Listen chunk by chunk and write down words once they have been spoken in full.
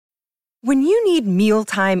When you need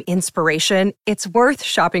mealtime inspiration, it's worth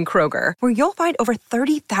shopping Kroger, where you'll find over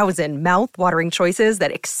 30,000 mouth-watering choices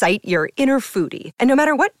that excite your inner foodie. And no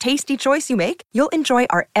matter what tasty choice you make, you'll enjoy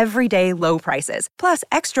our everyday low prices, plus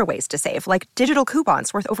extra ways to save, like digital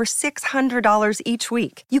coupons worth over $600 each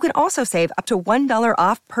week. You can also save up to $1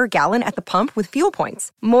 off per gallon at the pump with fuel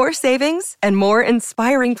points. More savings and more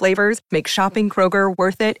inspiring flavors make shopping Kroger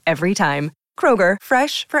worth it every time. Kroger,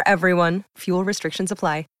 fresh for everyone. Fuel restrictions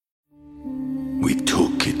apply. We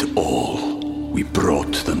took it all. We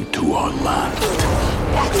brought them to our land.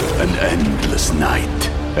 An endless night,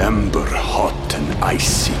 ember hot and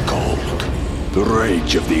icy cold. The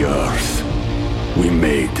rage of the earth. We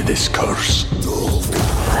made this curse.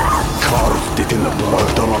 Carved it in the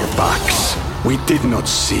blood on our backs. We did not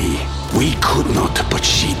see. We could not, but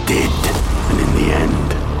she did. And in the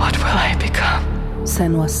end, what will I become?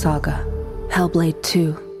 Senua's Saga. Hellblade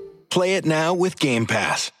 2. Play it now with Game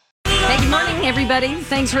Pass. Hey, good morning, everybody.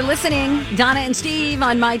 Thanks for listening. Donna and Steve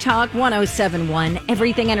on My Talk 1071.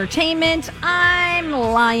 Everything Entertainment. I'm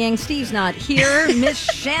lying. Steve's not here. Miss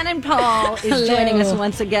Shannon Paul is joining us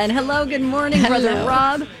once again. Hello, good morning, Brother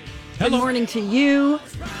Rob. Hello. Good morning to you.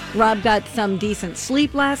 Rob got some decent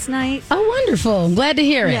sleep last night. Oh, wonderful. I'm glad to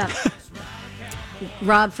hear it. Yeah.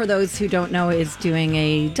 Rob, for those who don't know, is doing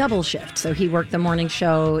a double shift. So he worked the morning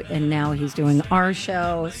show, and now he's doing our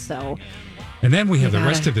show. So... And then we have the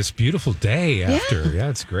rest of this beautiful day after.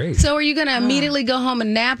 Yeah, it's great. So are you going to immediately go home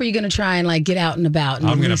and nap, or are you going to try and get out and about? And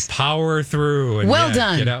I'm going to power through and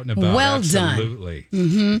done. Get out and about. Well Absolutely. done.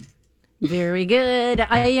 Mm-hmm. Very good.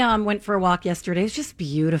 I went for a walk yesterday. It's just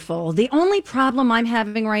beautiful. The only problem I'm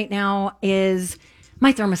having right now is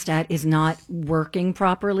my thermostat is not working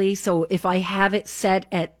properly. So if I have it set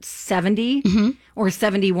at 70 or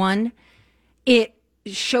 71, it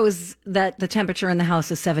shows that the temperature in the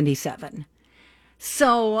house is 77.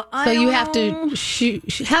 So you have to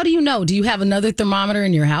shoot. How do you know? Do you have another thermometer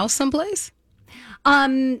in your house someplace?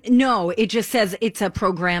 No, it just says it's a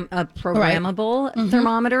programmable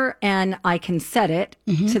thermometer, and I can set it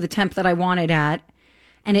to the temp that I want it at,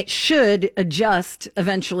 and it should adjust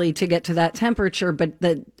eventually to get to that temperature. But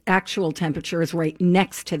the actual temperature is right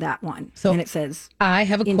next to that one, and it says I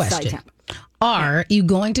have a question. Temp. Are you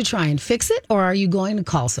going to try and fix it, or are you going to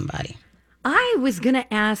call somebody? I was going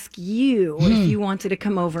to ask you if you wanted to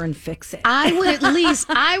come over and fix it. I would at least,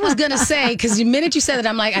 I was going to say, because the minute you said that,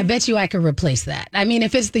 I'm like, I bet you I could replace that. I mean,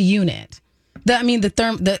 if it's the unit,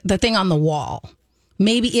 the thing on the wall,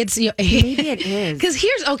 maybe it's... Maybe it is. Because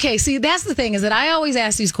that's the thing, is that I always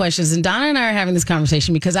ask these questions, and Donna and I are having this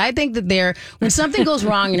conversation because I think that when something goes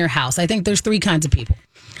wrong in your house, I think there's three kinds of people.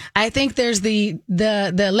 I think there's the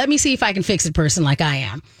let me see if I can fix it person like I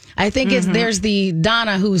am. I think there's the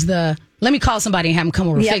Donna who's the... Let me call somebody and have them come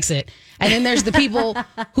over and fix it. And then there's the people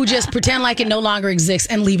who just pretend like it no longer exists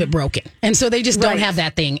and leave it broken. And so they just don't have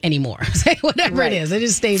that thing anymore. Whatever it is, it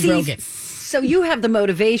just stays broken. So you have the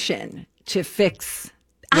motivation to fix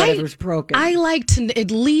whatever's broken. I like to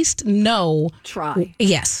at least know. Try.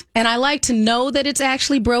 Yes. And I like to know that it's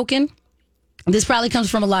actually broken. This probably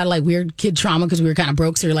comes from a lot of weird kid trauma because we were kind of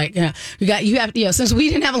broke. So you're like, since we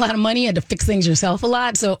didn't have a lot of money, you had to fix things yourself a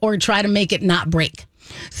lot. Or try to make it not break.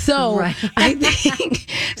 So I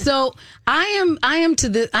think I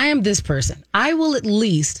am this person. I will at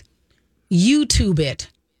least YouTube it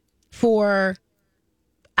for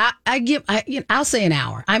I'll say an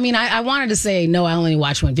hour. I mean, I wanted to say no, I only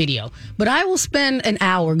watch one video, but I will spend an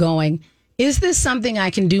hour going, is this something I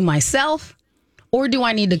can do myself, or do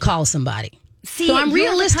I need to call somebody? So I'm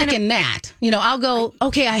realistic in that. I'll go,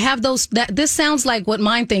 okay, I have those. This sounds like what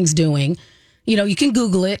mine thing's doing. You can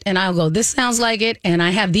Google it, and I'll go, this sounds like it, and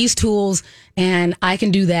I have these tools, and I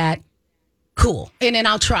can do that. Cool. And then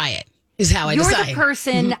I'll try it, is how I decide. You're the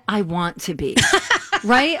person I want to be,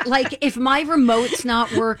 right? Like, if my remote's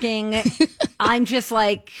not working, I'm just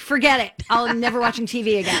like, forget it. I'm never watching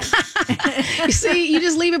TV again. You see, you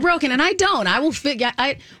just leave it broken, and I don't. I will figure.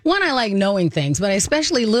 I like knowing things, but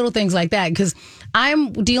especially little things like that, because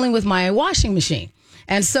I'm dealing with my washing machine.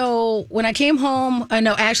 And so when I came home,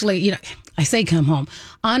 I say come home.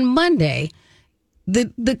 On Monday, I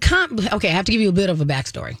have to give you a bit of a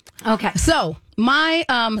backstory. Okay. So my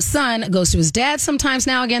son goes to his dad sometimes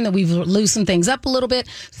now again, that we've loosened things up a little bit.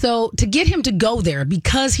 So to get him to go there,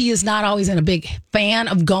 because he is not always a big fan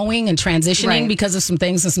of going and transitioning because of some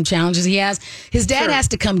things and some challenges he has, his dad has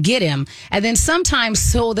to come get him. And then sometimes,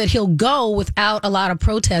 so that he'll go without a lot of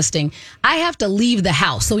protesting, I have to leave the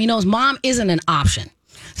house. So he knows mom isn't an option.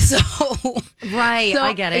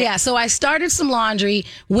 I get it. Yeah, so I started some laundry,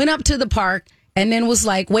 went up to the park, and then was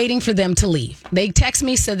like waiting for them to leave. They text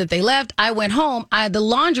me, said that they left. I went home. The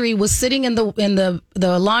laundry was sitting in the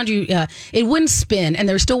laundry. It wouldn't spin, and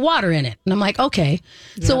there's still water in it. And I'm like, okay.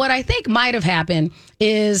 Yep. So what I think might have happened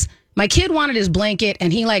is my kid wanted his blanket,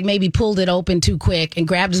 and he like maybe pulled it open too quick and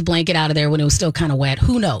grabbed his blanket out of there when it was still kind of wet.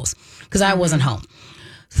 Who knows? Because I wasn't home.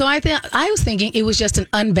 So I was thinking it was just an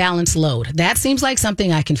unbalanced load. That seems like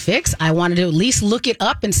something I can fix. I wanted to at least look it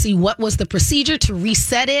up and see what was the procedure to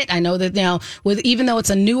reset it. I know that now, even though it's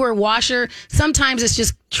a newer washer, sometimes it's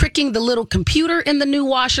just tricking the little computer in the new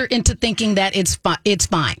washer into thinking that it's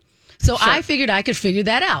fine. So sure. I figured I could figure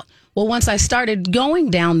that out. Well, once I started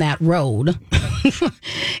going down that road,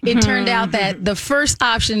 it turned out that the first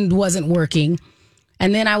option wasn't working.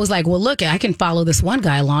 And then I was like, well, look, I can follow this one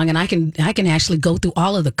guy along, and I can actually go through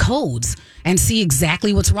all of the codes and see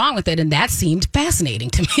exactly what's wrong with it. And that seemed fascinating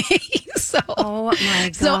to me. Oh my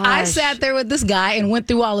gosh. So I sat there with this guy and went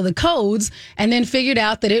through all of the codes and then figured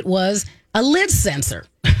out that it was a lid sensor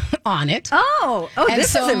on it. Oh, and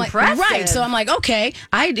this is impressive. Right. So I'm like, okay,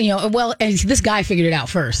 and this guy figured it out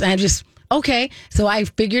first. And I just, okay. So I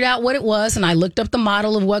figured out what it was, and I looked up the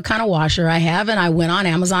model of what kind of washer I have, and I went on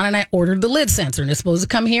Amazon and I ordered the lid sensor, and it's supposed to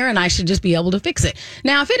come here, and I should just be able to fix it.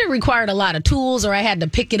 Now, if it had required a lot of tools, or I had to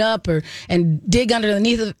pick it up and dig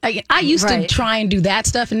underneath it, I used to try and do that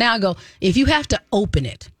stuff, and now I go, if you have to open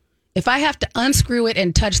it, if I have to unscrew it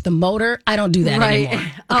and touch the motor, I don't do that anymore.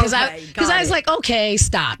 Because I was like, okay,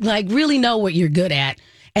 stop. Like, really know what you're good at,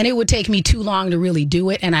 and it would take me too long to really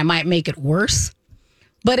do it, and I might make it worse.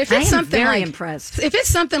 But if it's something like, impressed. If it's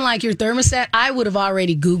something like your thermostat, I would have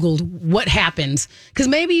already Googled what happens, because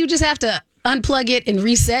maybe you just have to unplug it and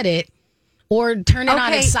reset it, or turn it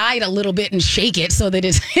on its side a little bit and shake it so that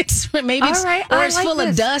it's maybe it's, or it's full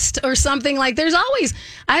of dust or something. Like, there's always,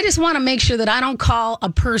 I just want to make sure that I don't call a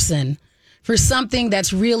person for something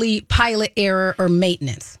that's really pilot error or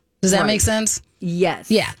maintenance. Does that make sense?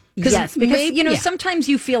 Yes. Yeah. Yes, because sometimes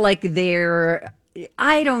you feel like they're,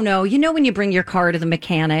 I don't know, when you bring your car to the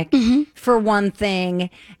mechanic for one thing,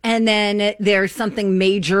 and then there's something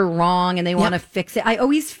major wrong and they want to fix it. I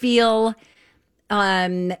always feel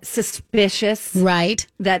suspicious, right?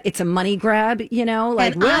 That it's a money grab,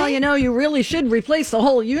 you really should replace the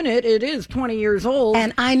whole unit. It is 20 years old.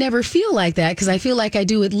 And I never feel like that, because I feel like I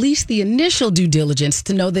do at least the initial due diligence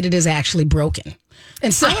to know that it is actually broken.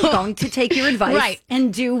 And so I'm going to take your advice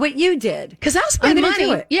and do what you did. Because I'll spend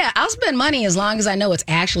money. Yeah, I'll spend money as long as I know it's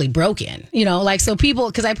actually broken. So people,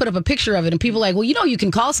 because I put up a picture of it, and people are like, well, you can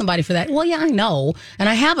call somebody for that. Well, yeah, I know. And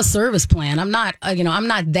I have a service plan. I'm not, I'm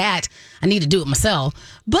not that I need to do it myself.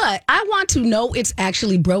 But I want to know it's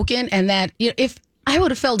actually broken, and that if I would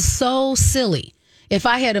have felt so silly if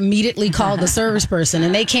I had immediately called the service person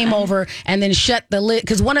and they came over and then shut the lid,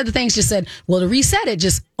 because one of the things just said, well, to reset it,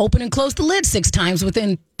 just open and close the lid 6 times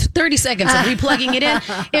within 30 seconds of replugging it in.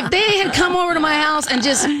 If they had come over to my house and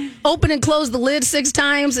just open and close the lid 6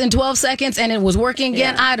 times in 12 seconds and it was working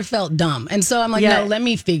again, I'd have felt dumb. And so I'm like, no, let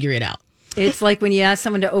me figure it out. It's like when you ask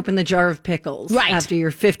someone to open the jar of pickles after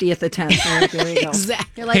your 50th attempt. There you go. Exactly.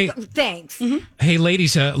 You're like, thanks. Mm-hmm. Hey,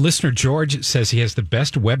 ladies, listener George says he has the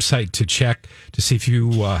best website to check to see if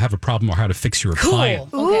you have a problem or how to fix your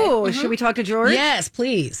appliance. Ooh, should we talk to George? Yes,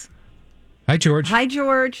 please. Hi, George. Hi,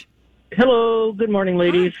 George. Hello. Good morning,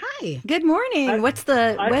 ladies. Hi. Good morning. What's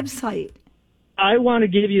the website? I want to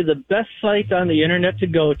give you the best site on the internet to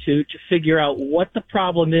go to figure out what the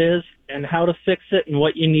problem is and how to fix it and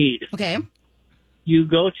what you need. Okay. You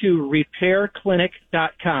go to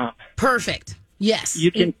repairclinic.com. Perfect. Yes.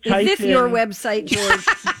 You can type is this your website,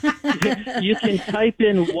 George? You can type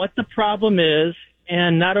in what the problem is,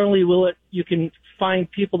 and not only will you can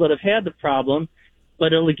find people that have had the problem,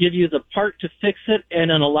 but it'll give you the part to fix it, and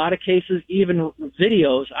in a lot of cases, even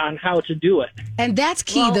videos on how to do it. And that's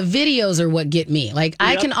key. The videos are what get me. Like,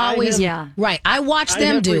 I can always, I watch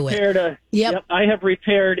them do it. I have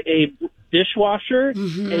repaired a dishwasher,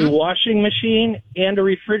 a washing machine, and a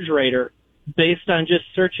refrigerator based on just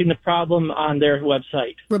searching the problem on their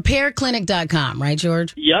website. Repairclinic.com, right,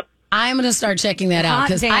 George? Yep. I'm going to start checking that out,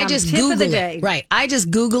 because I just Google it. Right. I just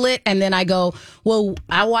Google it, and then I go, well,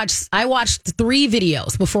 I watched 3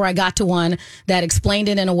 videos before I got to one that explained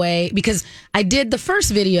it in a way, because I did the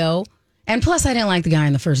first video, and plus I didn't like the guy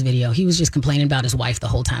in the first video. He was just complaining about his wife the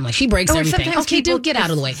whole time. Like, she breaks everything. Okay, dude, get out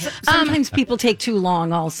of the way. Sometimes people take too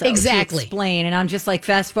long also to explain, and I'm just like,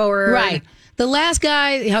 fast forward. Right. The last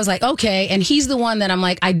guy, I was like, okay. And he's the one that I'm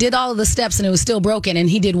like, I did all of the steps and it was still broken. And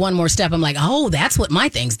he did one more step. I'm like, oh, that's what my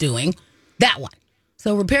thing's doing. That one.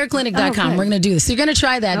 So repairclinic.com. We're going to do this. So you're going to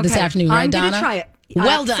try that this afternoon, right, Donna? I'm going to try it.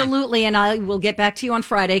 Well done. Absolutely, and I will get back to you on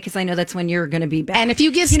Friday because I know that's when you're going to be back. And if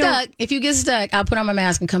you get stuck, I'll put on my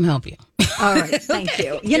mask and come help you. All right, thank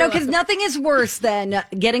you. You know, because nothing is worse than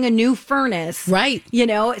getting a new furnace. Right. You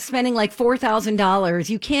know, spending like $4,000.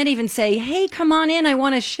 You can't even say, hey, come on in. I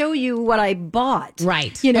want to show you what I bought.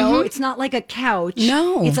 Right. You know, it's not like a couch.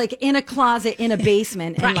 No. It's like in a closet in a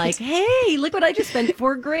basement and Right. like, hey, look what I just spent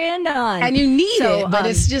 $4,000 on. And you need it, but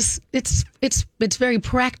it's just, it's very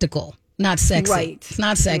practical, not sexy. Right. It's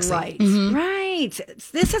not sexy. Right. Right.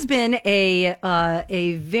 This has been a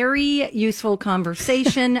very useful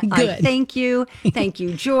conversation. I thank you. Thank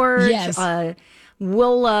you, George. Yes. I'll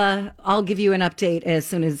give you an update as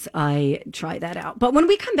soon as I try that out. But when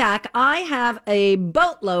we come back, I have a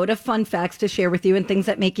boatload of fun facts to share with you and things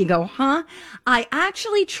that make you go, huh? I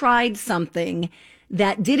actually tried something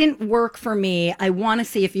that didn't work for me. I want to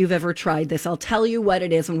see if you've ever tried this. I'll tell you what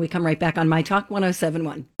it is when we come right back on My Talk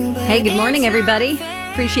 107.1. Hey, good morning, everybody.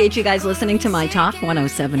 Appreciate you guys listening to My Talk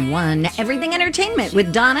 107.1. Everything Entertainment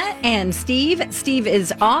with Donna and Steve. Steve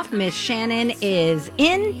is off. Miss Shannon is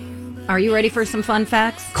in. Are you ready for some fun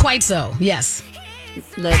facts? Quite so, yes.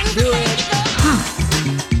 Let's do it.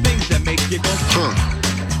 Things that make you go,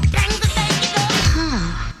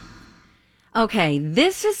 Okay,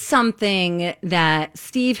 this is something that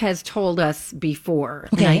Steve has told us before.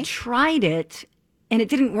 Okay. And I tried it, and it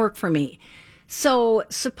didn't work for me. So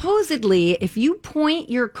supposedly, if you point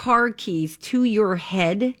your car keys to your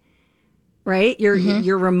head, right,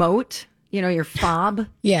 your remote, you know, your fob,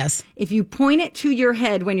 Yes. if you point it to your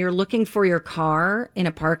head when you're looking for your car in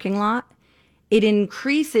a parking lot, it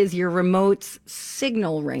increases your remote's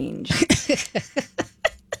signal range.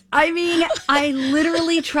 I mean, I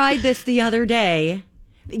literally tried this the other day.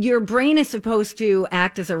 Your brain is supposed to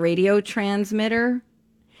act as a radio transmitter.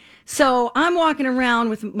 So I'm walking around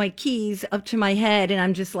with my keys up to my head and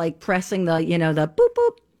I'm just like pressing the boop,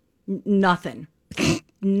 boop. Nothing.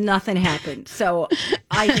 Nothing happened. So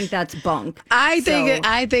I think that's bunk. I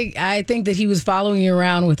think that he was following you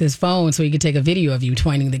around with his phone so he could take a video of you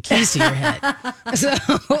pointing the keys to your head. So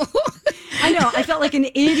I know. I felt like an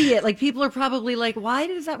idiot. Like people are probably like, why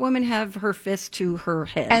does that woman have her fist to her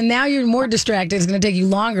head? and now you're more distracted. It's going to take you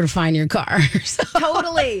longer to find your car. So-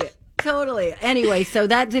 Totally. Anyway, so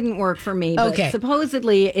that didn't work for me. But Okay.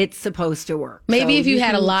 supposedly it's supposed to work. Maybe So if you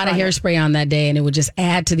had a can lot of try it. hairspray on that day and it would just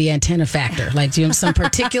add to the antenna factor, like do you have some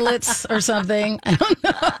particulates or something?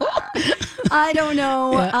 I don't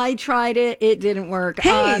know. Yeah. I tried it. It didn't work.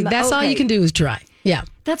 Hey, that's all you can do is try. Yeah.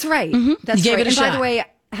 That's right. That's You gave right. it a And by shot. the way,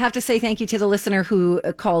 I have to say thank you to the listener who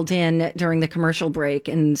called in during the commercial break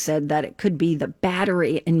and said that it could be the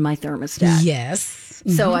battery in my thermostat. Yes.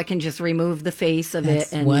 So I can just remove the face of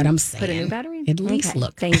That's it and what I'm put a new saying. battery in? At least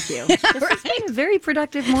look. Thank you. This has been a very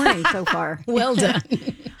productive morning so far. Well done.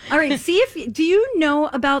 All right. Do you know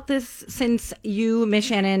about this since you, Miss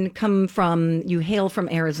Shannon, you hail from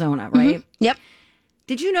Arizona, right? Yep.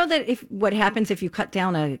 Did you know that what happens if you cut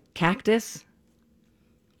down a cactus?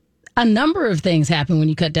 A number of things happen when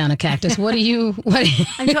you cut down a cactus. What?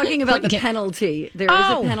 I'm talking about what the can- penalty. There is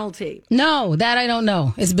a penalty. No, that I don't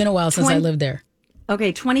know. It's been a while since I lived there.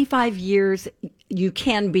 Okay, 25 years, you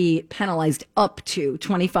can be penalized up to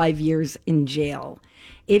 25 years in jail.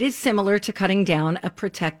 It is similar to cutting down a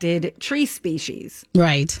protected tree species.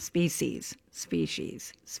 Right. Species.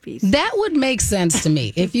 That would make sense to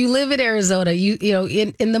me. If you live in Arizona, you know,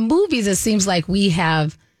 in the movies, it seems like we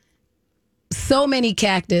have so many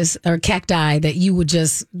cactus or cacti that you would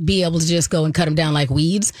just be able to just go and cut them down like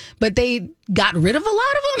weeds, but they got rid of a lot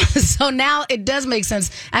of them. So now it does make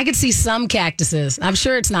sense. I could see some cactuses. I'm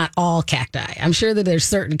sure it's not all cacti. I'm sure that there's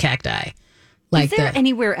certain cacti. Like is there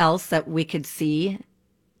anywhere else that we could see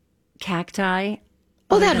cacti?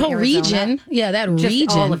 Oh, other that than whole Arizona? region. Yeah, that Just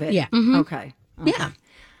region. all of it. Yeah. Okay. Yeah.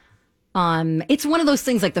 It's one of those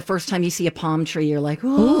things like the first time you see a palm tree, you're like,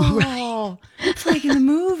 oh, it's like in the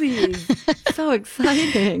movies. So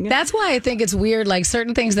exciting. That's why I think it's weird. Like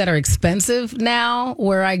certain things that are expensive now,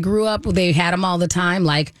 where I grew up, they had them all the time.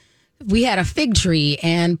 Like we had a fig tree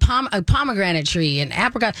and a pomegranate tree and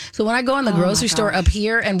apricot. So when I go in the grocery store up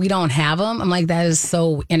here and we don't have them, I'm like, that is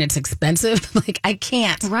so, and it's expensive. Like I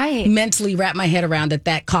can't mentally wrap my head around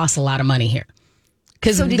that costs a lot of money here.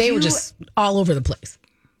 Because they were just all over the place.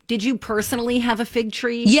 Did you personally have a fig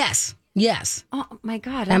tree? Yes. Oh my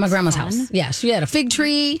God! At my grandma's fun. house. Yes, we had a fig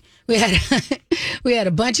tree. We had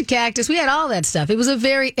a bunch of cactus. We had all that stuff. It was a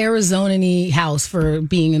very Arizona-y house for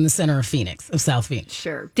being in the center of Phoenix, of South Phoenix.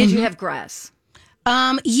 Sure. Did you have grass?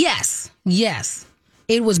 Yes.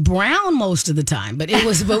 It was brown most of the time, but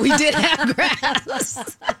we did have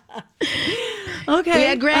grass. Okay. We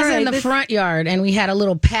had grass All right, in the front yard, and we had a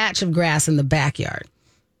little patch of grass in the backyard.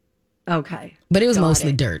 Okay. But it was Got mostly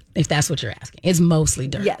it. dirt, if that's what you're asking. It's mostly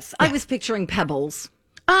dirt. Yes. I was picturing pebbles.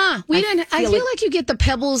 I feel feel like you get the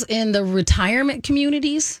pebbles in the retirement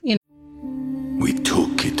communities. You know. We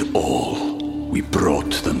took it all. We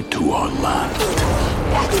brought them to our land.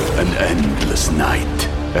 An endless night,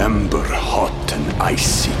 ember hot and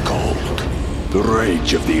icy cold. The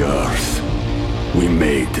rage of the earth. We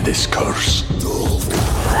made this curse.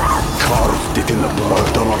 Carved it in the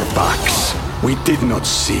blood on our backs. We did not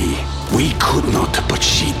see. We could not, but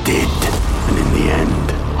she did. And in the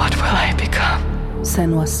end, What will I become?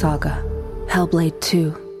 Senwa Saga. Hellblade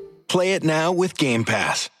 2. Play it now with Game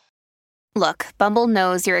Pass. Look, Bumble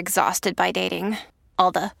knows you're exhausted by dating.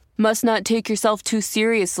 All the must not take yourself too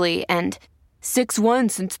seriously and 6'1"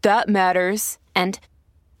 since that matters. And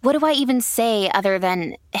what do I even say other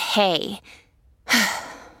than hey?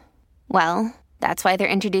 Well, that's why they're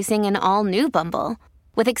introducing an all-new Bumble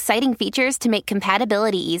with exciting features to make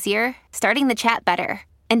compatibility easier, starting the chat better,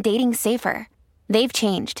 and dating safer. They've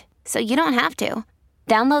changed, so you don't have to.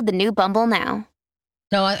 Download the new Bumble now.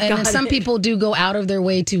 No, and some people do go out of their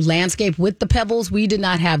way to landscape with the pebbles. We did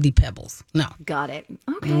not have the pebbles. No. Got it.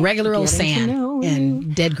 Okay. Regular old Getting to sand know.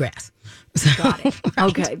 and dead grass. Got it.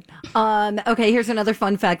 Okay. Okay, here's another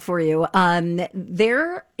fun fact for you.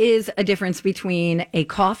 There is a difference between a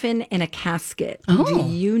coffin and a casket. Oh. Do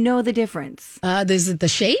you know the difference? Is it the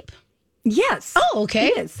shape? Yes. Oh, okay.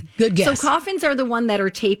 It is. Good guess. So coffins are the one that are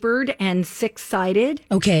tapered and six-sided,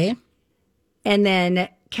 Okay. and then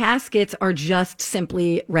caskets are just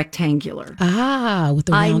simply rectangular. With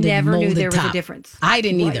the I rounded, never knew molded there was a top. difference. I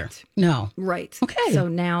didn't either. Right. No. Right. Okay. So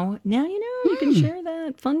now you know you can share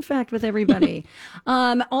that fun fact with everybody.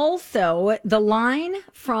 Also, the line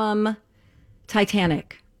from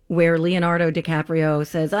Titanic where Leonardo DiCaprio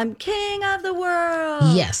says, "I'm king of the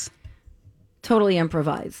world." Yes. Totally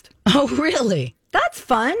improvised. Oh, really? That's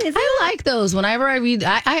fun, isn't I it? like those. Whenever I read,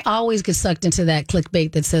 I always get sucked into that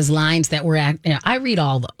clickbait that says lines that were, I read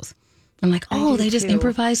all those. I'm like, oh, do they just too.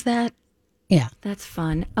 improvised that? Yeah. That's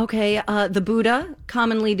fun. Okay. The Buddha,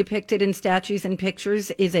 commonly depicted in statues and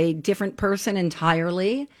pictures, is a different person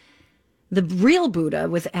entirely. The real Buddha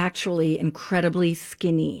was actually incredibly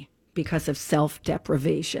skinny because of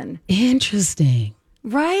self-deprivation. Interesting.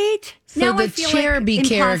 Right? So Now I the feel cherubim like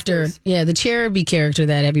character, imposters. the cherubim character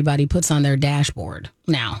that everybody puts on their dashboard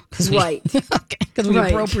now. Right. Because we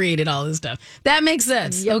Right. appropriated all this stuff. That makes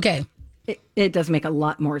sense. Yep. Okay. It does make a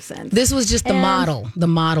lot more sense. This was just the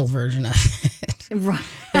model version of it. Right.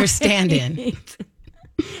 Their stand-in.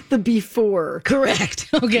 The before. Correct.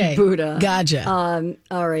 Okay. Buddha. Gotcha.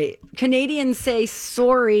 All right. Canadians say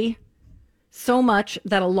sorry so much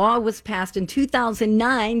that a law was passed in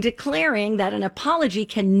 2009 declaring that an apology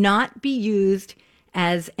cannot be used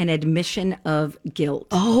as an admission of guilt.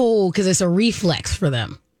 Oh, because it's a reflex for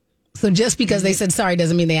them. So just because they said sorry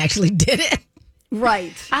doesn't mean they actually did it.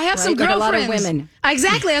 Right. I have some Like girlfriends. a lot of women.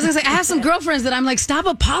 Exactly. I was going to say, I have some girlfriends that I'm like, stop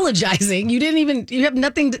apologizing. You have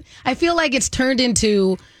nothing. I feel like it's turned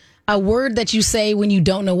into a word that you say when you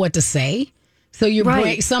don't know what to say. So your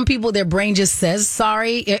brain, some people, their brain just says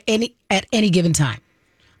sorry at any given time.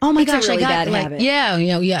 Oh my It's a gosh, really I got bad like, habit.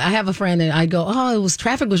 I have a friend and I go, oh,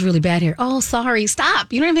 traffic was really bad here. Oh, sorry.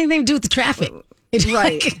 Stop. You don't have anything to do with the traffic. It's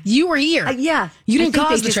Right. like, you were here. Yeah. You didn't I think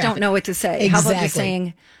cause they the just traffic. don't know what to say. Exactly. How about just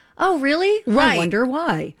saying, oh, really? Right. I wonder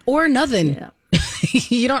why. Or nothing. Yeah.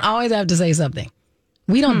 You don't always have to say something.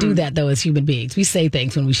 We don't do that, though, as human beings. We say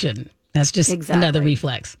things when we shouldn't. That's just Exactly. another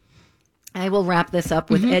reflex. I will wrap this up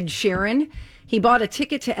with Ed Sheeran. He bought a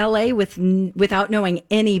ticket to LA without knowing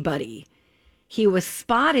anybody. He was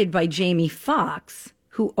spotted by Jamie Foxx,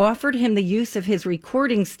 who offered him the use of his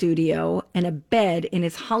recording studio and a bed in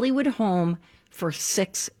his Hollywood home for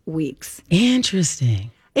 6 weeks.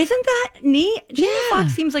 Interesting. Isn't that neat? Jamie Yeah.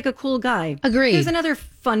 Foxx seems like a cool guy. Agreed. Here's another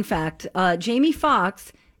fun fact. Jamie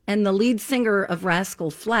Foxx and the lead singer of Rascal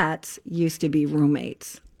Flatts used to be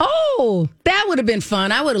roommates. Oh, that would have been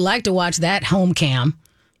fun. I would have liked to watch that home cam.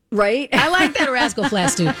 Right? I like that Rascal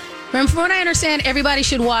Flatts too. From what I understand, everybody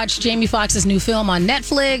should watch Jamie Foxx's new film on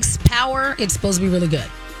Netflix, Power. It's supposed to be really good.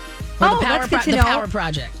 Or Oh, that's good to the know. Power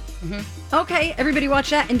Project. Okay, everybody watch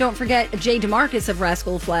that. And don't forget Jay DeMarcus of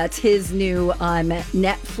Rascal Flatts, his new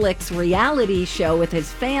Netflix reality show with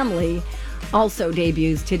his family also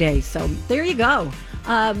debuts today. So there you go.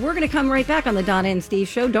 We're going to come right back on the Donna and Steve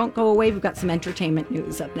show. Don't go away. We've got some entertainment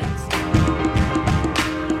news up next.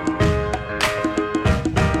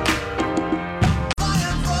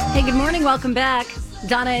 Hey, good morning. Welcome back.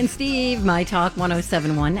 Donna and Steve, My Talk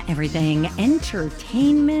 1071, Everything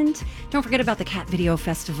Entertainment. don't forget about the Cat Video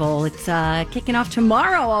Festival. It's kicking off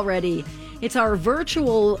tomorrow already. It's our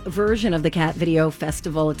virtual version of the Cat Video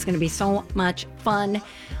Festival. It's going to be so much fun.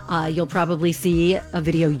 You'll probably see a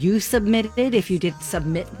video you submitted if you did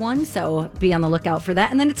submit one, so be on the lookout for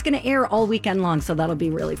that. And then it's going to air all weekend long, so that'll be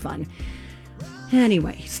really fun.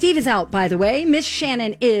 Anyway, Steve is out, by the way. Miss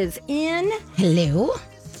Shannon is in. Hello.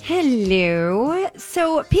 Hello.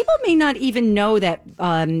 So people may not even know that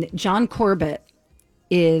John Corbett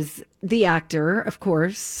is the actor, of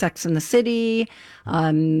course, Sex and the City,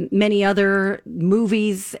 many other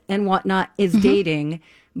movies and whatnot, is dating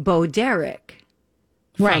Bo Derek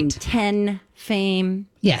from 10 fame.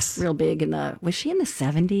 Yes. Real big was she in the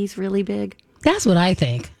 70s, really big? That's what I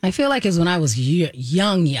think. I feel like it's when I was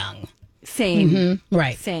young. Same. Mm-hmm.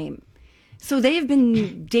 Right. Same. So they've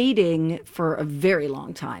been dating for a very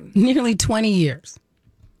long time. Nearly 20 years.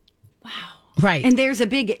 Wow. Right. And there's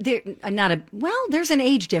there's an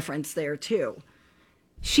age difference there, too.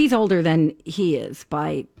 She's older than he is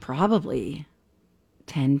by probably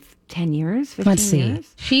 10 years, 15 Let's see.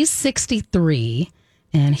 years. She's 63,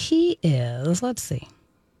 and he is,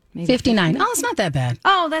 maybe 59. Oh, it's not that bad.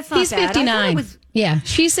 Oh, that's not He's bad. 59. Yeah,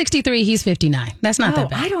 she's 63, he's 59. That's not that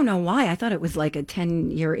bad. I don't know why. I thought it was like a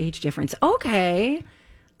 10-year age difference. Okay.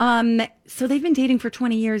 So they've been dating for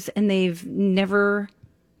 20 years, and they've never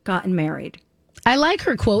gotten married. I like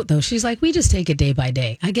her quote, though. She's like, we just take it day by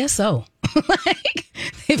day. I guess so.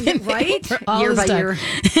 They've been right? for all year this by time. year.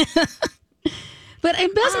 But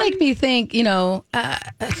it does make me think,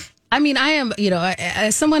 I mean, I am,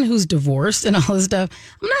 as someone who's divorced and all this stuff,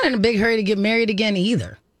 I'm not in a big hurry to get married again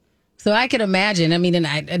either. So I could imagine,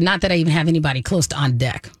 and not that I even have anybody close to on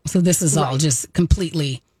deck. So this is all just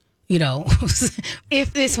completely,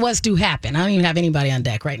 if this was to happen. I don't even have anybody on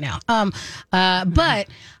deck right now. But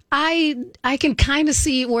I can kind of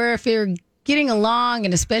see where if you're getting along,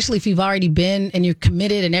 and especially if you've already been and you're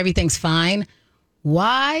committed and everything's fine,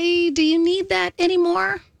 why do you need that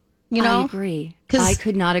anymore? I agree. I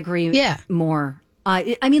could not agree more.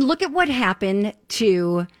 I mean, look at what happened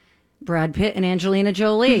to Brad Pitt and Angelina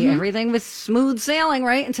Jolie. Mm-hmm. Everything was smooth sailing,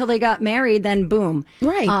 right? Until they got married, then boom.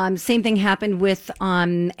 Right. Same thing happened with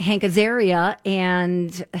Hank Azaria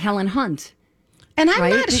and Helen Hunt. And I'm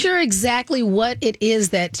not sure exactly what it is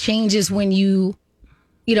that changes when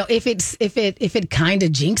if it kind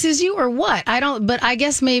of jinxes you or what. But I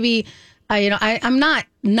guess maybe, I'm not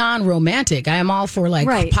non-romantic. I am all for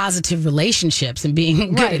positive relationships and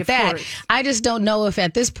being good at that. Course. I just don't know if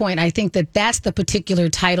at this point I think that that's the particular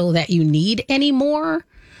title that you need anymore.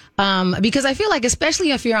 Because I feel like,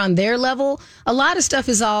 especially if you're on their level, a lot of stuff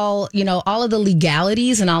is all of the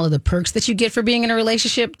legalities and all of the perks that you get for being in a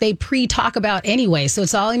relationship, they pre-talk about anyway. So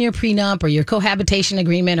it's all in your prenup or your cohabitation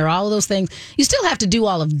agreement or all of those things. You still have to do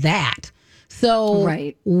all of that.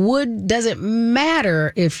 So does it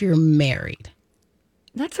matter if you're married?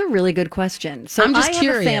 That's a really good question. So I'm just I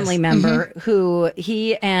curious. have a family member who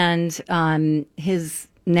he and his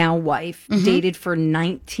now wife dated for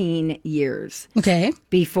 19 years. Okay.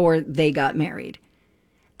 Before they got married.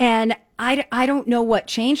 And I don't know what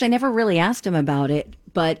changed. I never really asked him about it,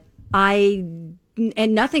 but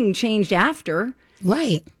nothing changed after.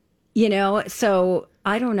 Right. So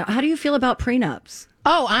I don't know. How do you feel about prenups?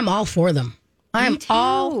 Oh, I'm all for them. I'm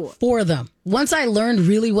all for them. Once I learned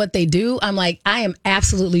really what they do, I'm like, I am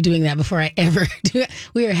absolutely doing that before I ever do it.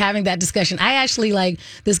 We were having that discussion. I actually,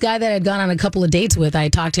 this guy that I'd gone on a couple of dates with, I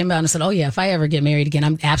talked to him about and I said, oh yeah, if I ever get married again,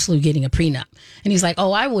 I'm absolutely getting a prenup. And he's like,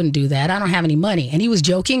 oh, I wouldn't do that. I don't have any money. And he was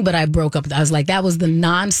joking, but I broke up. I was like, that was the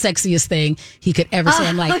non-sexiest thing he could ever say.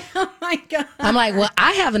 I'm like, oh my God. I'm like, well,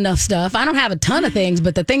 I have enough stuff. I don't have a ton of things,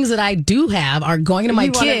 but the things that I do have are going to my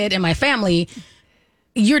kid and my family.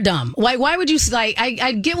 You're dumb. Why would you say?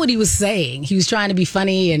 I get what he was saying. He was trying to be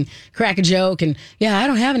funny and crack a joke and I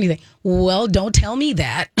don't have anything. Well, don't tell me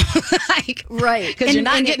that. Right. Because you're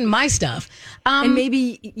not getting my stuff. And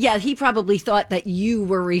maybe, he probably thought that you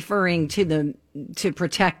were referring to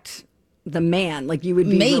protect the man, like you would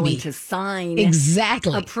be willing to sign a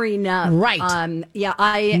prenup. Right.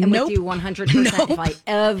 I am with you 100%. If I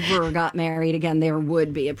ever got married again, there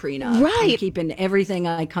would be a prenup. Right. I'm keeping everything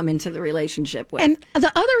I come into the relationship with. And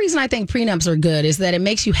the other reason I think prenups are good is that it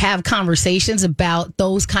makes you have conversations about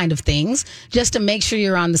those kind of things just to make sure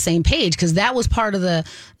you're on the same page. Because that was part of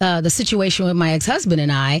the situation with my ex-husband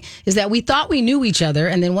and I, is that we thought we knew each other.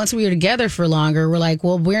 And then once we were together for longer, we're like,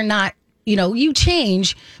 well, we're not. You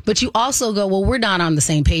change, but you also go, well, we're not on the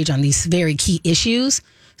same page on these very key issues.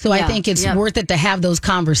 So I think it's worth it to have those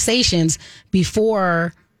conversations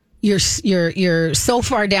before, you're so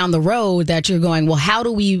far down the road that you're going, well, how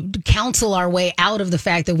do we counsel our way out of the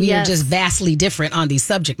fact that we are just vastly different on these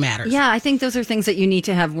subject matters? Yeah, I think those are things that you need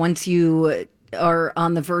to have once you are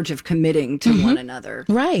on the verge of committing to one another.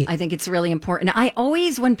 Right. I think it's really important. I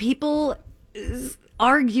always, when people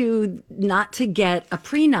argue not to get a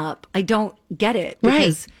prenup, I don't get it.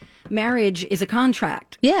 Because marriage is a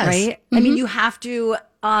contract. Yes. Right? I mean, you have to,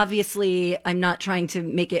 obviously, I'm not trying to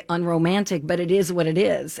make it unromantic, but it is what it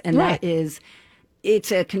is. And that is,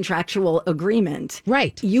 it's a contractual agreement.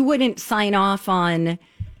 Right. You wouldn't sign off on,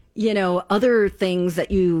 other things that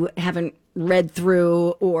you haven't read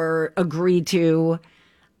through or agreed to.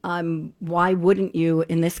 Why wouldn't you,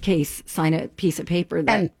 in this case, sign a piece of paper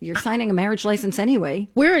that you're signing a marriage license anyway?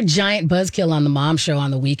 We're a giant buzzkill on the mom show on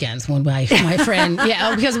the weekends when my friend,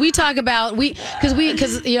 because we talk about, one of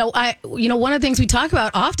the things we talk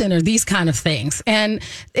about often are these kind of things. And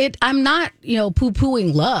I'm not,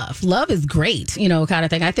 poo-pooing love. Love is great, kind of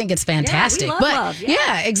thing. I think it's fantastic. Yeah, we love love.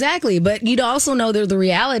 Yeah, exactly. But you'd also know that the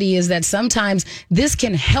reality is that sometimes this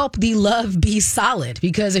can help the love be solid,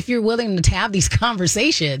 because if you're willing to have these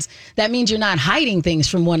conversations, that means you're not hiding things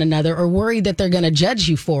from one another or worried that they're going to judge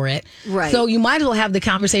you for it. Right. So you might as well have the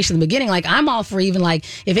conversation in the beginning. Like, I'm all for even like,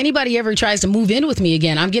 if anybody ever tries to move in with me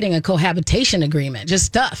again, I'm getting a cohabitation agreement, just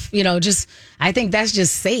stuff, I think that's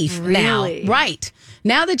just safe now. Right.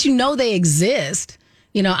 Now that you know they exist,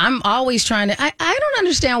 I'm always trying to, I don't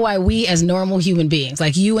understand why we as normal human beings,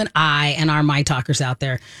 like you and I and our My Talkers out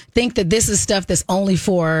there, think that this is stuff that's only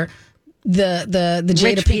for the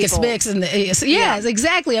Jada Pinkett Smith and yes,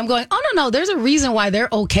 exactly. I'm going, oh no, there's a reason why they're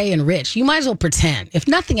okay and rich. You might as well pretend, if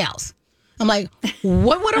nothing else. I'm like,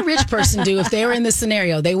 what would a rich person do if they were in this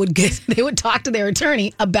scenario? They would talk to their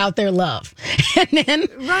attorney about their love,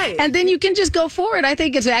 and then you can just go forward. I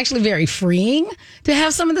think it's actually very freeing to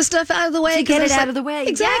have some of the stuff out of the way. To get it out of the way.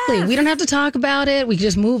 Exactly. Yes. We don't have to talk about it. We can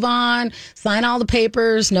just move on, sign all the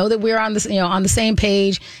papers, know that we're on the on the same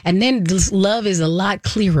page, and then love is a lot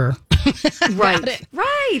clearer. Right.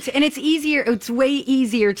 And it's easier. It's way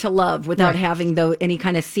easier to love without having any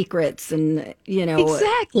kind of secrets and,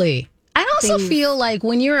 Exactly. I also feel like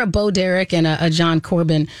when you're a Bo Derek and a John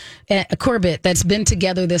Corbett that's been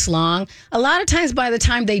together this long, a lot of times by the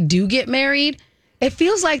time they do get married, it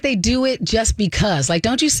feels like they do it just because. Like,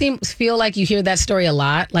 don't you feel like you hear that story a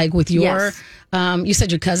lot? Like with your, you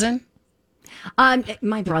said your cousin?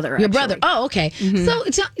 My brother. Your brother. Oh, okay. Mm-hmm. So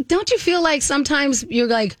don't you feel like sometimes you're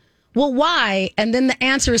like, well, why? And then the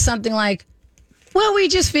answer is something like, well, we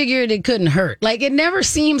just figured it couldn't hurt. Like, it never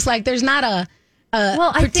seems like there's not a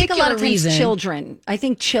I think a lot of times reason.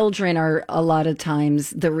 Children are a lot of times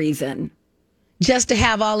the reason. Just to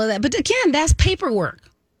have all of that. But again, that's paperwork.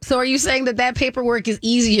 So are you saying that paperwork is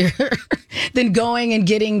easier than going and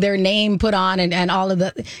getting their name put on and all of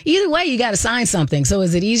the... Either way, you got to sign something. So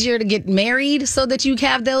is it easier to get married so that you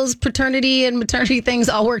have those paternity and maternity things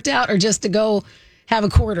all worked out, or just to go have a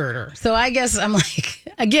court order? So I guess I'm like,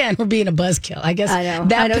 again, we're being a buzzkill. I guess I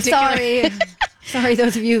know. Sorry. Sorry,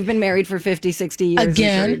 those of you who've been married for 50, 60 years.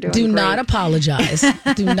 Again, do not apologize.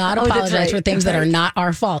 Do not apologize for things that are not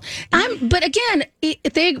our fault. But again,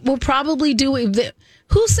 they will probably do it.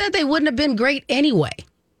 Who said they wouldn't have been great anyway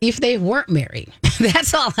if they weren't married?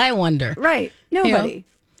 That's all I wonder. Right. Nobody.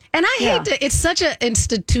 And I hate that it's such an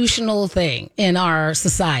institutional thing in our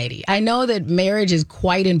society. I know that marriage is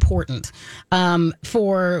quite important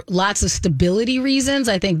for lots of stability reasons.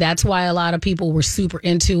 I think that's why a lot of people were super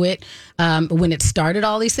into it when it started.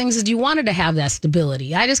 All these things is you wanted to have that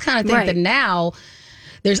stability. I just kind of think that now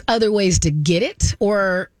there's other ways to get it,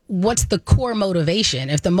 or what's the core motivation?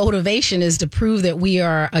 If the motivation is to prove that we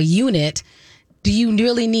are a unit, do you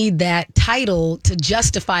really need that title to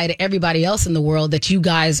justify to everybody else in the world that you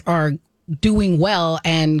guys are doing well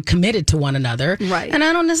and committed to one another? Right. And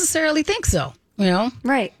I don't necessarily think so,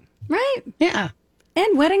 Right. Yeah.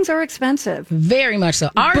 And weddings are expensive. Very much so.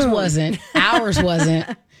 Ours wasn't.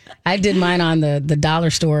 I did mine on the dollar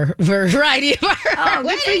store variety of our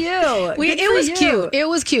good for you. It was cute. It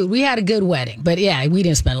was cute. We had a good wedding. But yeah, we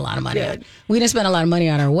didn't spend a lot of money on it. We didn't spend a lot of money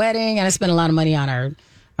on our wedding, and I spent a lot of money on our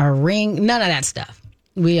ring, none of that stuff.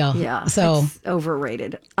 So it's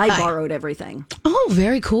overrated. I borrowed everything. Oh,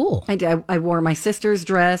 very cool. I did. I wore my sister's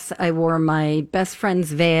dress. I wore my best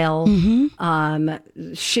friend's veil.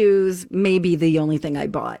 Mm-hmm. Shoes. Maybe the only thing I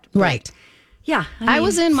bought. Right. Yeah, I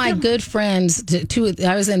was in my good friends.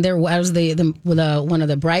 I was in their. I was one of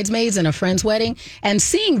the bridesmaids in a friend's wedding, and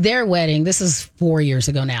seeing their wedding. This is 4 years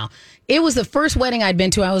ago now. It was the first wedding I'd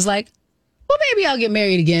been to. I was like, well, maybe I'll get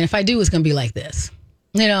married again. If I do, it's going to be like this.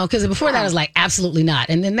 Because before that, I was like, absolutely not.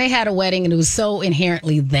 And then they had a wedding, and it was so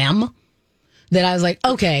inherently them that I was like,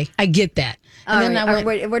 okay, I get that. And then I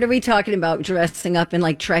went, what are we talking about? Dressing up in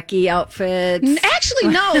like Trekkie outfits? Actually,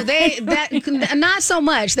 no, not so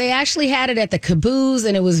much. They actually had it at the Caboose,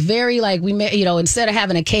 and it was very like we made, instead of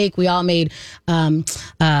having a cake, we all made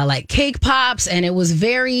like cake pops, and it was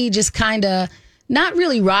very just kind of not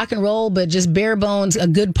really rock and roll, but just bare bones, a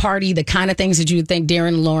good party, the kind of things that you would think Darren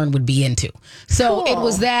and Lauren would be into. So It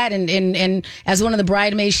was that, and as one of the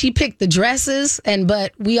bridesmaids, she picked the dresses,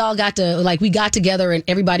 but we all got to, we got together and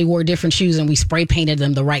everybody wore different shoes and we spray painted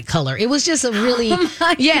them the right color. It was just a really,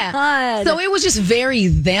 God. So it was just very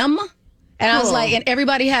them. And I was like, and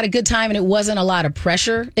everybody had a good time and it wasn't a lot of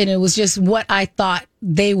pressure. And it was just what I thought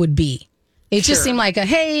they would be. It just seemed like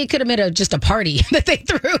it could have been just a party that they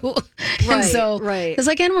threw. And so it's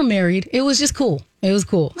like, and we're married. It was just cool. It was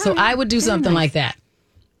cool. So I would do something like that.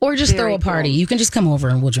 Or just throw a party. Cool. You can just come over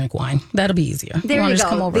and we'll drink wine. That'll be easier. There you go. Just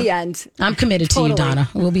come over. The end. I'm committed to you, Donna.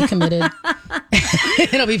 We'll be committed.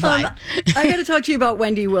 It'll be fine. I got to talk to you about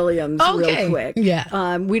Wendy Williams real quick.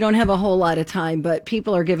 Yeah. We don't have a whole lot of time, but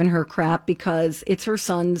people are giving her crap because it's her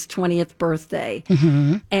son's 20th birthday.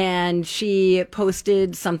 Mm-hmm. And she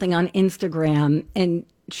posted something on Instagram, and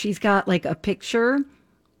she's got like a picture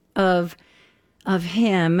of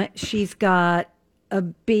him. She's got a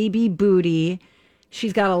baby booty.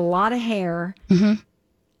 She's got a lot of hair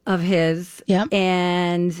of his. Yep.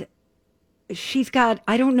 And she's got,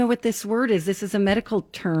 I don't know what this word is. This is a medical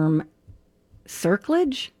term.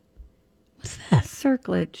 Circlage? What's that?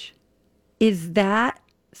 Circlage. Is that,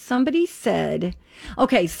 somebody said,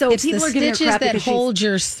 okay, so it's people the are giving her stitches crap that hold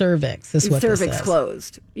your cervix, is what cervix this says.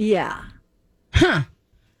 Closed. Yeah. Huh.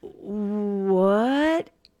 What?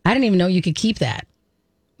 I didn't even know you could keep that.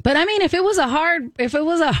 But I mean, if it was a hard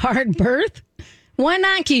birth, why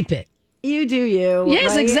not keep it? You do you.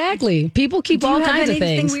 Yes, right? Exactly. People keep all kinds of things. Do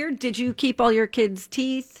you have anything weird? Did you keep all your kids'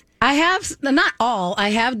 teeth? I have, not all.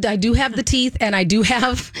 I do have the teeth, and I do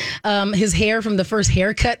have his hair from the first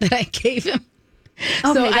haircut that I gave him.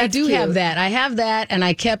 Okay, so I do cute. have that. I have that, and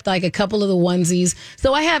I kept like a couple of the onesies.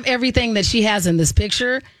 So I have everything that she has in this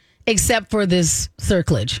picture, except for this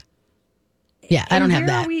circlage. Yeah, I don't have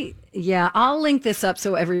that. Yeah, I'll link this up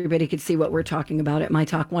so everybody could see what we're talking about at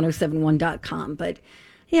mytalk1071.com. But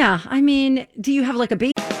yeah, I mean, do you have like a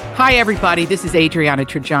baby? Hi, everybody. This is Adriana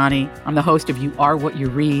Trajani. I'm the host of You Are What You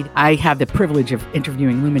Read. I have the privilege of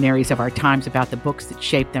interviewing luminaries of our times about the books that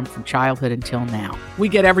shaped them from childhood until now. We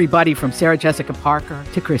get everybody from Sarah Jessica Parker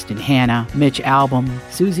to Kristen Hanna, Mitch Albom,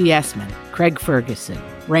 Susie Essman, Craig Ferguson,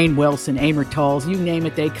 Rainn Wilson, Amor Tolls, you name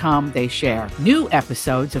it, they come, they share. New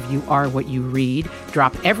episodes of You Are What You Read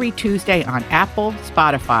drop every Tuesday on Apple,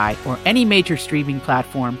 Spotify, or any major streaming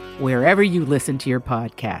platform wherever you listen to your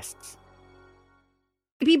podcasts.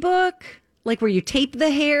 Baby book? Like where you tape the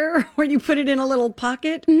hair, where you put it in a little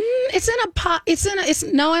pocket? It's in a pot.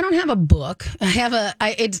 No, I don't have a book.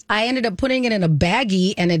 I ended up putting it in a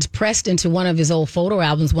baggie, and it's pressed into one of his old photo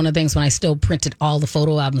albums. One of the things when I still printed all the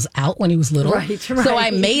photo albums out when he was little. Right. So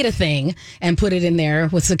I made a thing and put it in there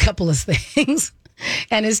with a couple of things.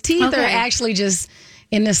 And his teeth are actually just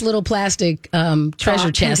in this little plastic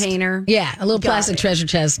treasure chest container. Yeah, a little plastic treasure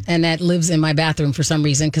chest, and that lives in my bathroom for some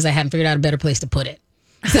reason because I haven't figured out a better place to put it.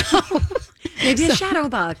 So maybe a shadow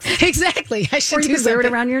box. Exactly. I should or you do could wear it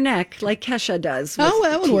something around your neck like Kesha does. Oh,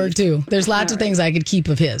 well, that would work too. There's lots of things I could keep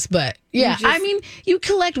of his. But yeah, I mean, you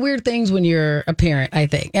collect weird things when you're a parent, I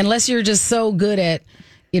think. Unless you're just so good at,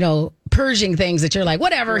 purging things that you're like,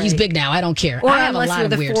 whatever, he's big now. I don't care. Or I have unless a lot you're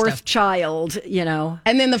of the weird fourth stuff. child,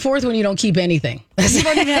 And then the fourth one, you don't keep anything. You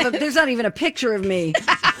don't even have there's not even a picture of me.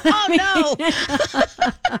 Oh, no.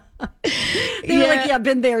 They were like, yeah,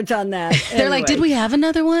 been there, done that. They're like, did we have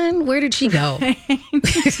another one? Where did she go? Right.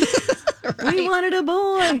 We wanted a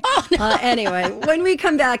boy. Oh, no. Anyway, when we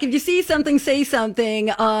come back, if you see something, say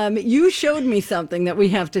something. You showed me something that we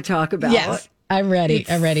have to talk about. Yes, I'm ready.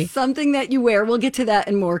 I'm ready. Something that you wear. We'll get to that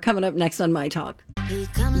and more coming up next on My Talk.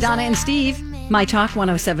 Donna and Steve, My Talk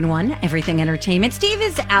 1071, Everything Entertainment. Steve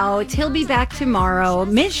is out. He'll be back tomorrow.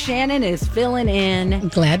 Miss Shannon is filling in.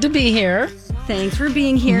 Glad to be here. Thanks for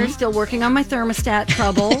being here. Still working on my thermostat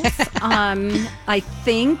troubles. I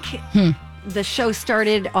think the show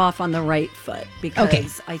started off on the right foot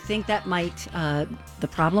because I think that might, the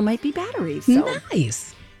problem might be batteries. So.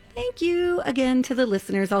 Nice. Thank you again to the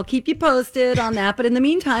listeners. I'll keep you posted on that. But in the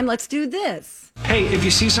meantime, let's do this. Hey, if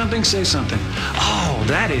you see something, say something. Oh,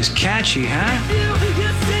 that is catchy, huh?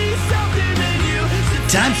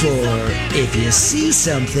 Time for If You See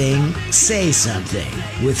Something, Say Something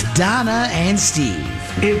with Donna and Steve.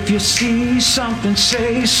 If you see something,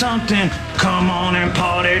 say something. Come on and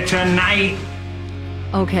party tonight.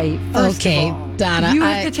 Okay. First of all, Donna. You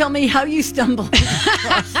have to tell me how you stumbled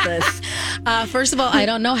across this. First of all, I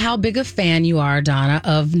don't know how big a fan you are, Donna,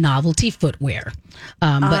 of novelty footwear.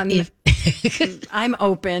 But if I'm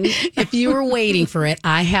open. If you were waiting for it,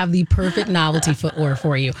 I have the perfect novelty footwear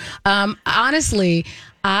for you. Honestly,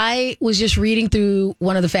 I was just reading through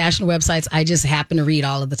one of the fashion websites I just happen to read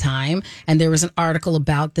all of the time, and there was an article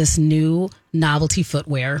about this new novelty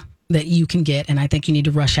footwear that you can get, and I think you need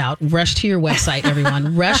to rush to your website,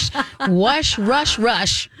 everyone. rush,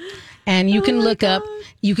 and you can look up,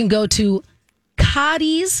 you can go to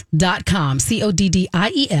Coddies.com,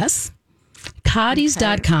 Coddies,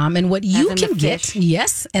 Coddies.com, and what you can get,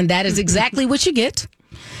 yes, and that is exactly what you get,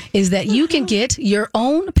 is that you can get your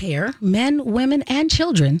own pair, men, women, and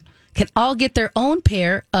children can all get their own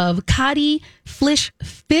pair of Coddy fish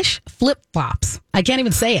flip-flops. I can't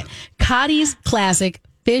even say it. Coddy's classic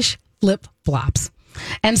fish flip-flops.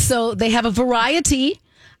 And so they have a variety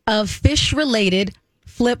of fish-related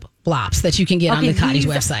flip-flops that you can get on the Coddy's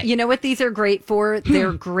website. You know what these are great for?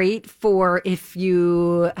 They're great for if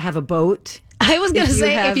you have a boat. I was going to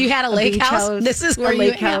say, if you had a lake house, this is where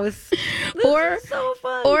you house. Or so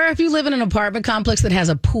fun. Or if you live in an apartment complex that has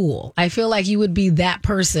a pool, I feel like you would be that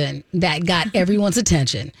person that got everyone's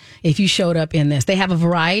attention if you showed up in this. They have a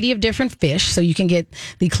variety of different fish, so you can get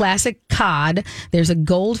the classic cod. There's a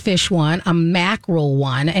goldfish one, a mackerel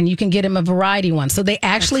one, and you can get them a variety one. So they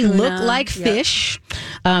actually look like fish.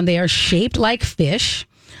 They are shaped like fish.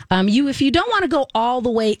 If you don't want to go all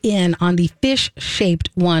the way in on the fish-shaped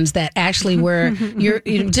ones that actually were,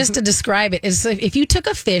 just to describe it, is if you took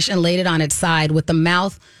a fish and laid it on its side with the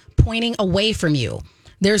mouth pointing away from you,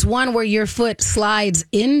 there's one where your foot slides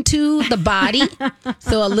into the body,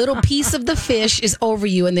 so a little piece of the fish is over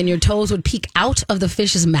you, and then your toes would peek out of the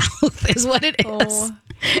fish's mouth, is what it is. Oh.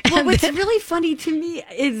 Well, what's really funny to me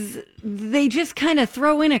is they just kind of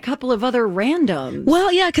throw in a couple of other randoms.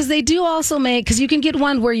 Well, yeah, because they do also make, because you can get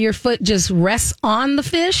one where your foot just rests on the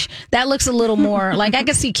fish. That looks a little more, like I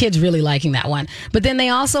could see kids really liking that one. But then they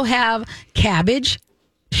also have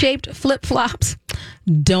cabbage-shaped flip-flops,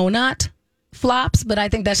 donut flops, but I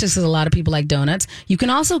think that's just because a lot of people like donuts. You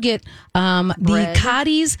can also get the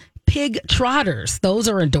Coddy's pig trotters. Those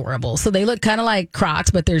are adorable. So they look kind of like Crocs,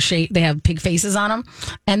 but they're shaped. They have pig faces on them.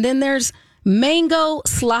 And then there's mango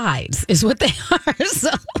slides is what they are.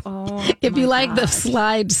 So if you like the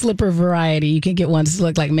slide slipper variety, you can get ones that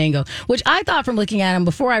look like mango, which I thought from looking at them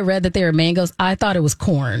before I read that they were mangoes, I thought it was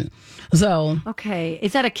corn. So okay,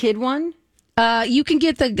 is that a kid one? You can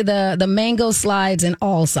get the mango slides in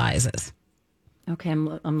all sizes. Okay,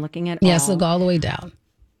 I'm looking at yes, look all the way down.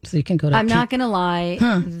 So you can go to. I'm not going to lie;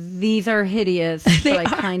 these are hideous, but I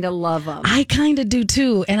kind of love them. I kind of do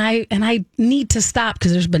too, and I need to stop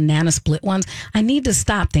because there's banana split ones. I need to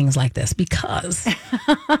stop things like this because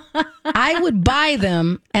I would buy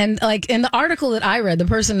them, and like in the article that I read,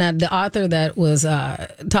 the author that was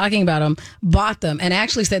talking about them bought them and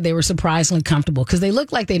actually said they were surprisingly comfortable because they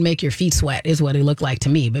look like they'd make your feet sweat, is what it looked like to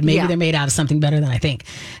me. But maybe they're made out of something better than I think.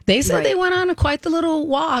 They said they went on quite the little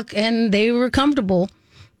walk and they were comfortable.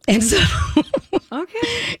 And so,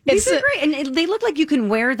 okay, these are great, and they look like you can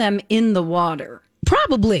wear them in the water.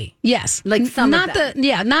 Probably, yes. Like some not of them.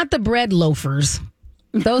 not the bread loafers.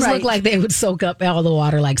 Those look like they would soak up all the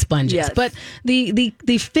water like sponges. Yes. But the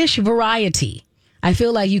fish variety, I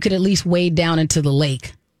feel like you could at least wade down into the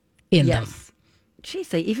lake in them. Jeez,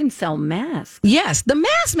 they even sell masks. Yes, the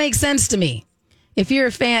mask makes sense to me. If you're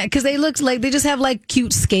a fan, because they look like they just have like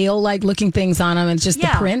cute scale like looking things on them. It's just the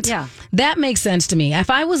print. Yeah. That makes sense to me. If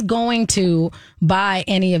I was going to buy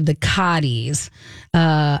any of the coddies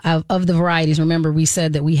of the varieties, remember we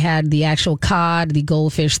said that we had the actual cod, the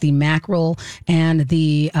goldfish, the mackerel, and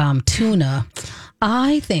the tuna.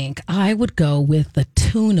 I think I would go with the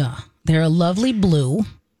tuna. They're a lovely blue.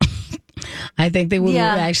 I think they would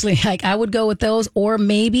actually like. I would go with those, or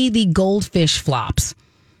maybe the goldfish flops.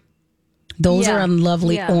 Those are a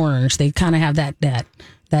lovely orange. They kind of have that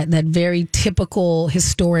very typical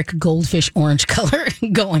historic goldfish orange color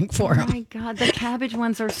going for them. Oh my God, the cabbage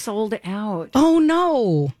ones are sold out. Oh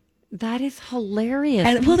no. That is hilarious.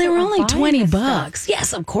 And, well, they were only $20.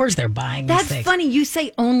 Yes, of course they're buying these things. That's funny. You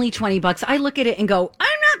say only $20. I look at it and go,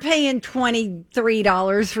 I'm not paying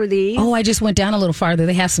 $23 for these. Oh, I just went down a little farther.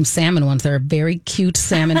 They have some salmon ones. They're a very cute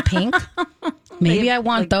salmon pink. Maybe I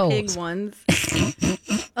want those. Big ones.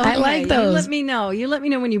 I like those. You let me know. You let me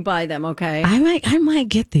know when you buy them, okay? I might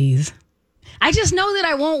get these. I just know that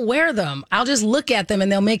I won't wear them. I'll just look at them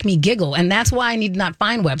and they'll make me giggle. And that's why I need to not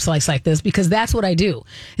find websites like this, because that's what I do,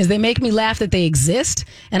 is they make me laugh that they exist.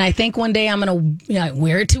 And I think one day I'm going to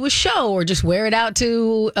wear it to a show or just wear it out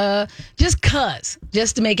to just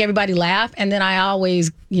to make everybody laugh. And then I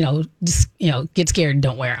always, get scared and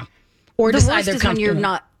don't wear them. Or the decide worst they're is when comfortable. you're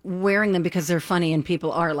not wearing them because they're funny and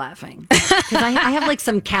people are laughing. Because I have like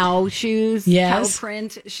some cow shoes, Yes. cow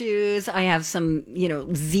print shoes. I have some,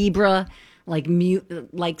 zebra, like mute,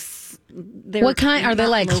 like. What kind are they?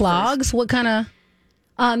 Like loafers. clogs? What kind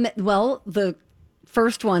of? Well, the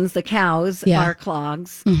first ones, the cows, are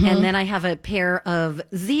clogs, and then I have a pair of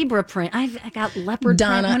zebra print. I got leopard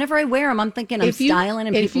Donna, print. Whenever I wear them, I'm thinking I'm styling,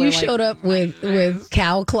 and if people you are like, showed up with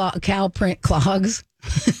cow print clogs,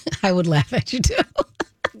 I would laugh at you too.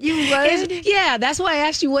 You would? Yeah, that's why I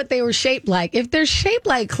asked you what they were shaped like. If they're shaped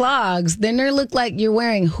like clogs, then they look like you're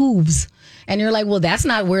wearing hooves. And you're like, well, that's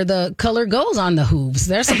not where the color goes on the hooves.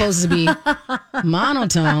 They're supposed to be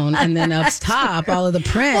monotone. And then up top, all of the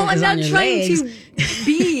print is on your legs. Well, I'm not trying to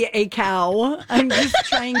be a cow. I'm just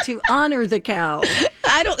trying to honor the cow.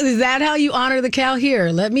 Is that how you honor the cow? Here,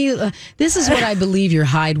 let me, this is what I believe your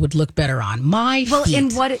hide would look better on. My feet. Well,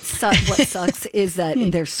 and what sucks is that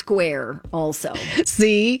they're square also.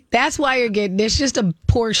 See, that's why you're getting, it's just a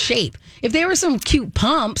poor shape. If they were some cute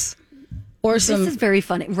pumps, or some, this is very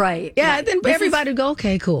funny, right? Yeah, right. then everybody would go,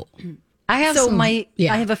 okay, cool. I have I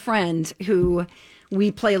have a friend who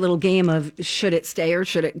we play a little game of should it stay or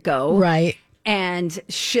should it go? Right. And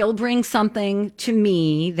she'll bring something to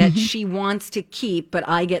me that she wants to keep, but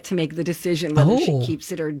I get to make the decision whether she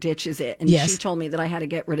keeps it or ditches it. And she told me that I had to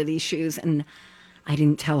get rid of these shoes, and I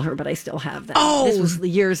didn't tell her, but I still have them. Oh, this was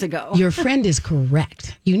years ago. Your friend is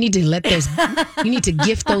correct. You need to you need to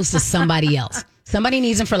gift those to somebody else. Somebody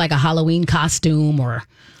needs them for like a Halloween costume or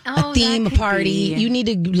a theme party. You need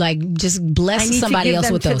to just bless somebody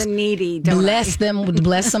else with those. To the needy,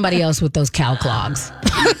 bless somebody else with those cow clogs.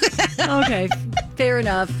 Okay, fair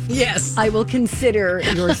enough. Yes, I will consider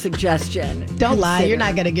your suggestion. Don't lie, you're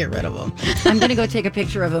not going to get rid of them. I'm going to go take a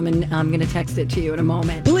picture of them and I'm going to text it to you in a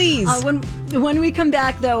moment. Please. When we come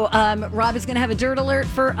back, though, Rob is going to have a dirt alert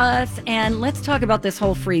for us, and let's talk about this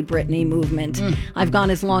whole Free Britney movement. I've gone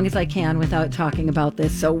as long as I can without talking about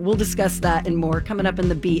this, so we'll discuss that and more coming up in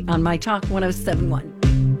the beat on My Talk 107.1.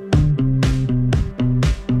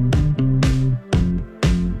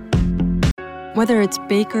 Whether it's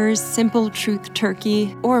Baker's Simple Truth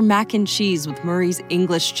Turkey or mac and cheese with Murray's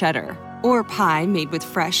English Cheddar or pie made with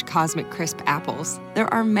fresh Cosmic Crisp apples,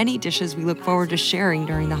 there are many dishes we look forward to sharing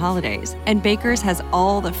during the holidays. And Baker's has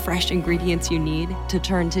all the fresh ingredients you need to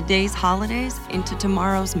turn today's holidays into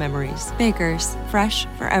tomorrow's memories. Baker's, fresh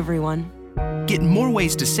for everyone. Get more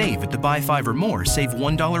ways to save at the Buy 5 or More Save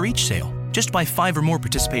 $1 each sale. Just buy 5 or more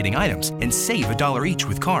participating items and save $1 each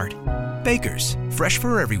with card. Baker's, fresh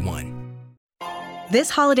for everyone. This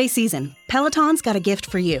holiday season, Peloton's got a gift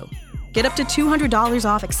for you. Get up to $200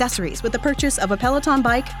 off accessories with the purchase of a Peloton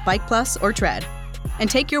bike, Bike Plus, or Tread. And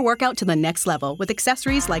take your workout to the next level with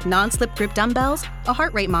accessories like non-slip grip dumbbells, a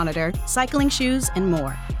heart rate monitor, cycling shoes, and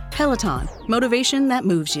more. Peloton, motivation that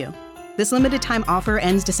moves you. This limited time offer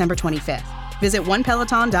ends December 25th. Visit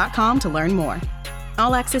onepeloton.com to learn more.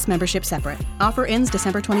 All access membership separate. Offer ends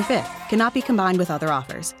December 25th. Cannot be combined with other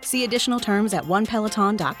offers. See additional terms at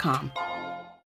onepeloton.com.